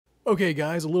Okay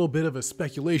guys, a little bit of a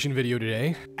speculation video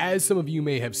today. As some of you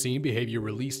may have seen, BHVR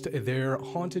released their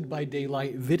Haunted by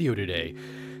Daylight video today.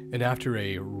 And after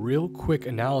a real quick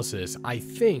analysis, I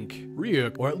think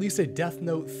Ryuk, or at least a Death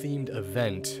Note themed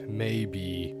event, may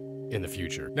be in the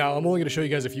future. Now, I'm only going to show you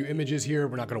guys a few images here.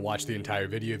 We're not going to watch the entire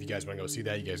video. If you guys want to go see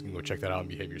that, you guys can go check that out on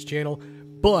BHVR's channel.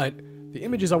 But the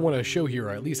images I want to show here, or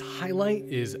at least highlight,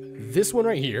 is this one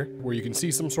right here, where you can see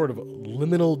some sort of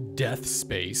liminal death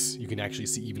space. You can actually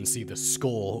even see the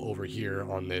skull over here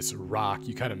on this rock.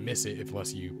 You kind of miss it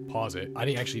unless you pause it. I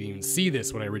didn't actually even see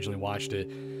this when I originally watched it.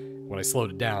 When I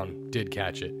slowed it down, did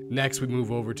catch it. Next, we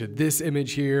move over to this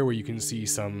image here, where you can see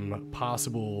some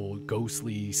possible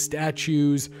ghostly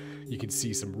statues. You can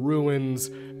see some ruins.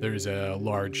 There's a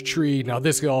large tree. Now,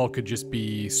 this all could just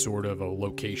be sort of a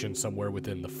location somewhere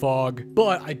within the fog.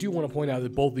 But I do want to point out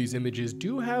that both these images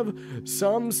do have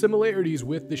some similarities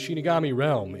with the Shinigami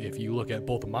realm, if you look at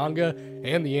both the manga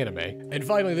and the anime. And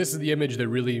finally, this is the image that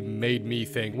really made me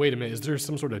think, wait a minute, is there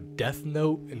some sort of Death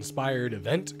Note inspired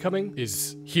event coming?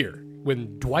 Is here.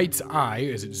 When Dwight's eye,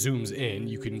 as it zooms in,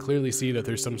 you can clearly see that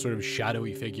there's some sort of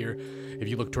shadowy figure. If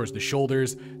you look towards the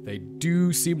shoulders, they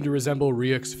do seem to resemble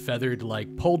Ryuk's feathered like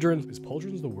pauldrons. Is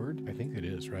pauldrons the word? I think it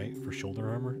is, right? For shoulder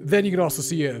armor. Then you can also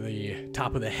see at the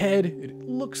top of the head, it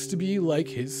looks to be like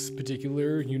his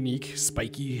particular unique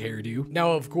spiky hairdo.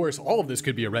 Now, of course, all of this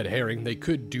could be a red herring. They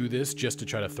could do this just to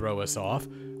try to throw us off.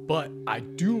 But I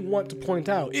do want to point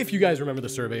out, if you guys remember the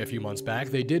survey a few months back,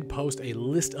 they did post a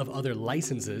list of other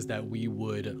licenses that we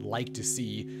would like to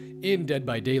see in Dead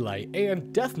by Daylight,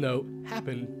 and Death Note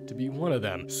happened to be one of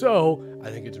them. So I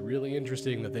think it's really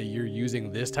interesting that you're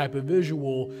using this type of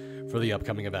visual for the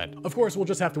upcoming event. Of course, we'll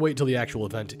just have to wait till the actual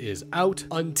event is out.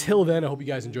 Until then, I hope you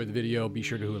guys enjoyed the video. Be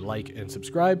sure to like and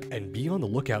subscribe, and be on the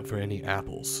lookout for any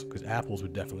apples, because apples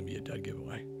would definitely be a dead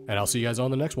giveaway. And I'll see you guys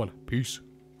on the next one. Peace.